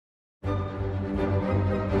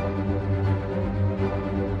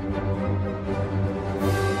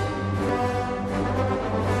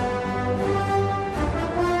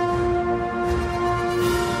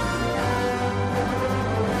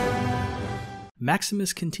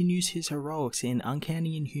Maximus continues his heroics in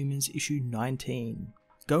Uncanny Inhumans issue 19.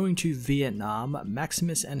 Going to Vietnam,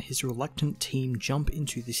 Maximus and his reluctant team jump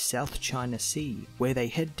into the South China Sea, where they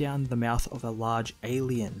head down the mouth of a large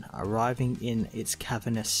alien, arriving in its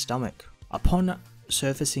cavernous stomach. Upon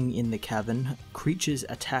surfacing in the cavern, creatures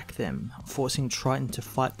attack them, forcing Triton to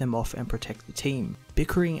fight them off and protect the team.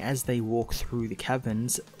 Bickering as they walk through the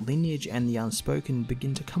caverns, Lineage and the Unspoken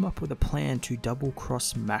begin to come up with a plan to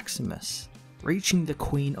double-cross Maximus. Reaching the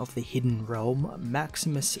Queen of the Hidden Realm,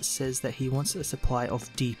 Maximus says that he wants a supply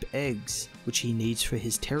of deep eggs, which he needs for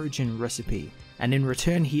his Terrigen recipe, and in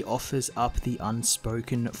return he offers up the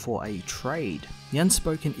Unspoken for a trade. The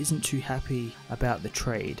Unspoken isn't too happy about the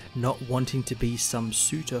trade, not wanting to be some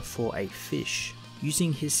suitor for a fish.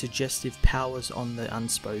 Using his suggestive powers on the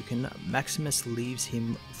Unspoken, Maximus leaves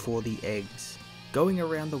him for the eggs. Going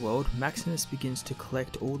around the world, Maximus begins to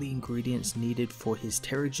collect all the ingredients needed for his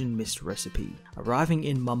Terrigen Mist recipe. Arriving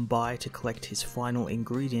in Mumbai to collect his final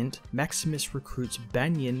ingredient, Maximus recruits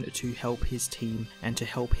Banyan to help his team and to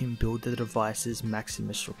help him build the devices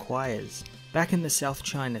Maximus requires. Back in the South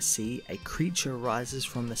China Sea, a creature rises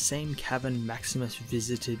from the same cavern Maximus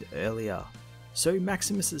visited earlier. So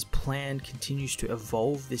Maximus's plan continues to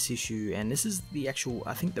evolve this issue, and this is the actual,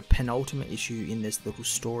 I think, the penultimate issue in this little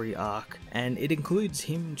story arc, and it includes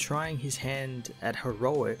him trying his hand at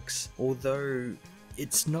heroics, although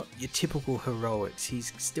it's not your typical heroics.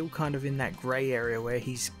 He's still kind of in that grey area where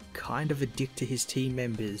he's kind of a dick to his team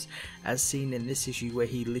members, as seen in this issue where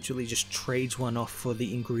he literally just trades one off for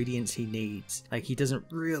the ingredients he needs. Like, he doesn't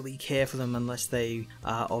really care for them unless they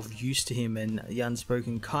are of use to him, and the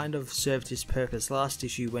Unspoken kind of served his purpose last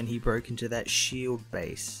issue when he broke into that shield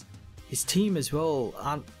base. His team as well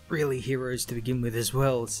aren't really heroes to begin with as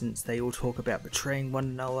well, since they all talk about betraying one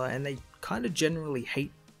another and they kind of generally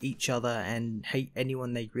hate each other and hate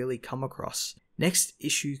anyone they really come across. Next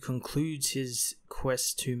issue concludes his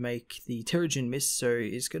quest to make the Terrigen Mist, so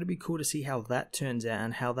it's going to be cool to see how that turns out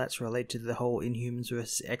and how that's related to the whole Inhumans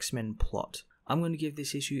vs X-Men plot. I'm going to give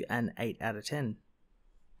this issue an 8 out of 10.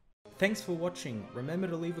 Thanks for watching. Remember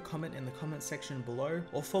to leave a comment in the comment section below,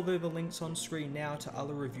 or follow the links on screen now to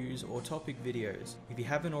other reviews or topic videos. If you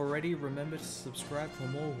haven't already, remember to subscribe for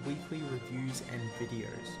more weekly reviews and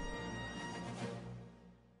videos.